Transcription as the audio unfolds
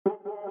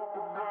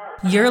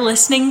You're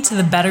listening to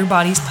the Better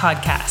Bodies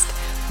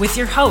podcast with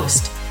your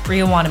host,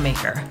 Bria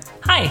Wanamaker.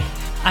 Hi,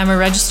 I'm a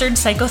registered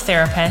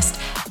psychotherapist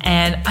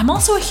and I'm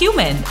also a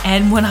human.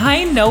 And when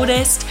I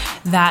noticed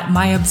that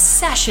my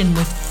obsession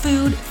with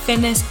food,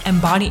 fitness,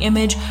 and body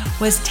image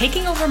was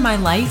taking over my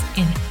life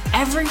in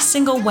every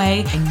single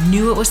way, I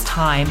knew it was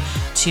time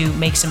to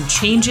make some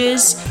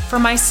changes for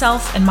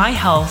myself and my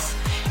health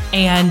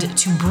and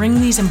to bring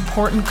these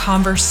important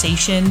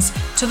conversations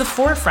to the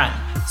forefront.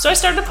 So I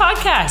started a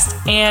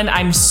podcast and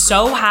I'm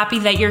so happy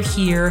that you're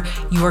here.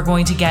 You are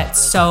going to get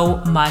so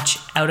much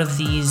out of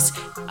these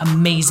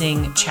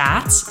amazing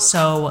chats.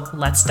 So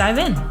let's dive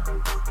in.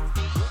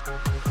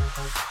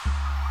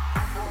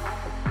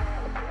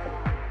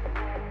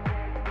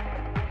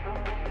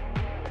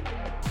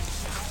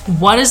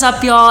 What is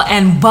up, y'all,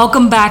 and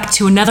welcome back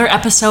to another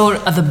episode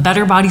of the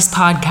Better Bodies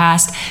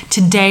podcast.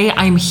 Today,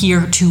 I'm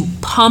here to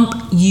pump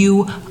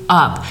you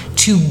up,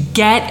 to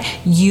get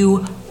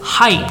you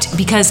hyped,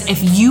 because if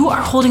you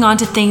are holding on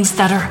to things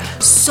that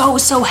are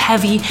so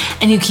heavy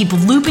and you keep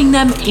looping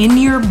them in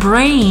your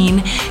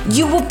brain,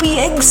 you will be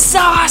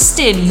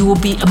exhausted, you will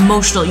be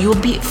emotional, you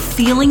will be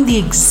feeling the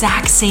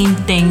exact same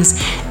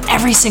things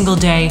every single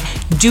day,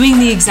 doing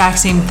the exact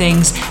same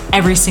things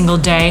every single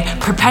day,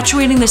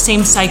 perpetuating the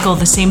same cycle,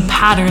 the same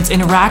patterns,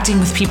 interacting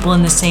with people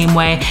in the same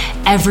way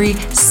every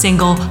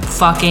single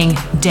fucking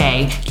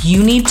day.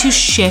 You need to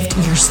shift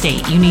your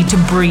state. You need to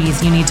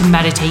breathe. You need to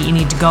meditate. You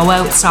need to go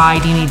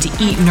outside. You need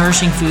to eat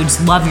nourishing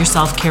foods, love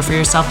yourself, care for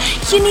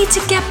yourself. You need to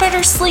get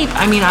better sleep.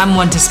 I mean, I'm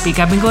one to speak.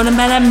 I've been going to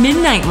bed at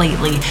midnight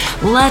lately.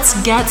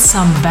 Let's get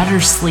some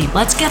better sleep.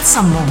 Let's get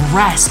some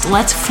rest.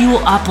 Let's fuel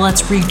up.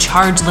 Let's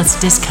recharge. Let's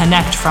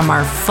disconnect from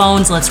our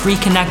phones. Let's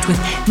reconnect with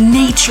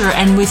nature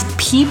and with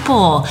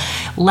people.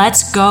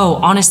 Let's go.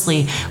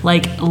 Honestly,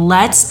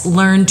 let's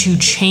learn to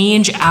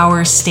change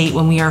our state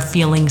when we are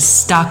feeling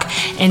stuck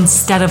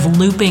instead of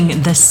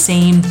looping the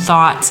same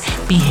thoughts,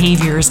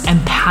 behaviors,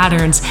 and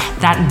patterns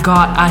that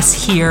got us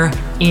here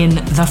in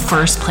the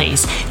first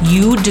place.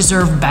 You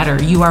deserve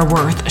better. You are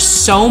worth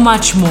so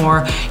much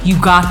more.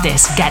 You got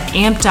this. Get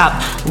amped up.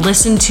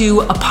 Listen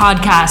to a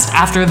podcast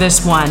after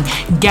this one.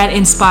 Get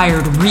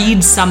inspired.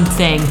 Read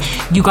something.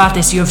 You got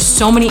this. You have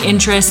so many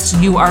interests.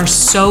 You are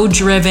so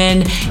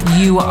driven.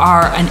 You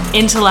are an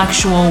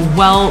intellectual,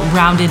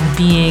 well-rounded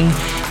being.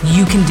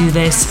 You can do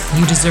this.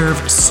 You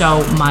deserve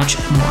so much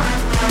more.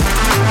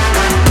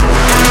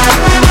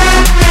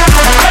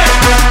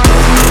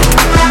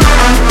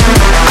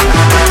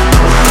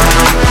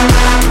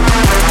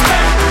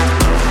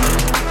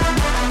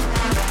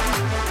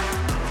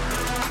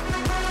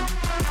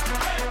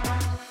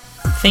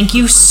 Thank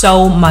you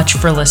so much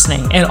for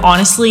listening. It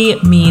honestly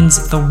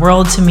means the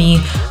world to me.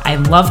 I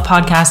love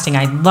podcasting.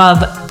 I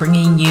love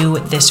bringing you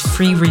this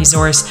free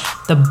resource.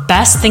 The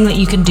best thing that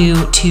you can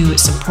do to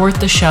support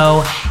the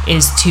show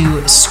is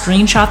to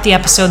screenshot the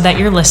episode that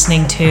you're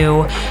listening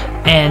to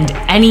and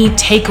any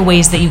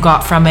takeaways that you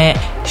got from it,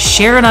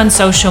 share it on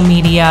social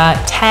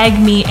media, tag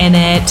me in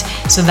it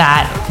so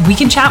that we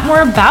can chat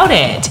more about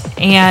it.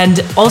 And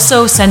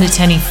also send it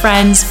to any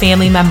friends,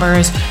 family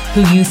members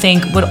who you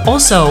think would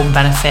also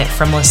benefit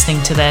from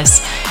listening to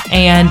this.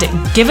 And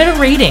give it a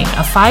rating,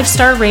 a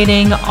 5-star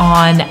rating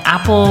on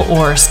Apple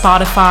or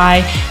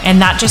Spotify. And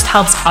that just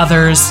helps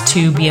others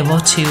to be able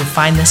to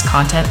find this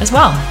content as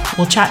well.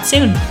 We'll chat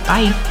soon.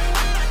 Bye.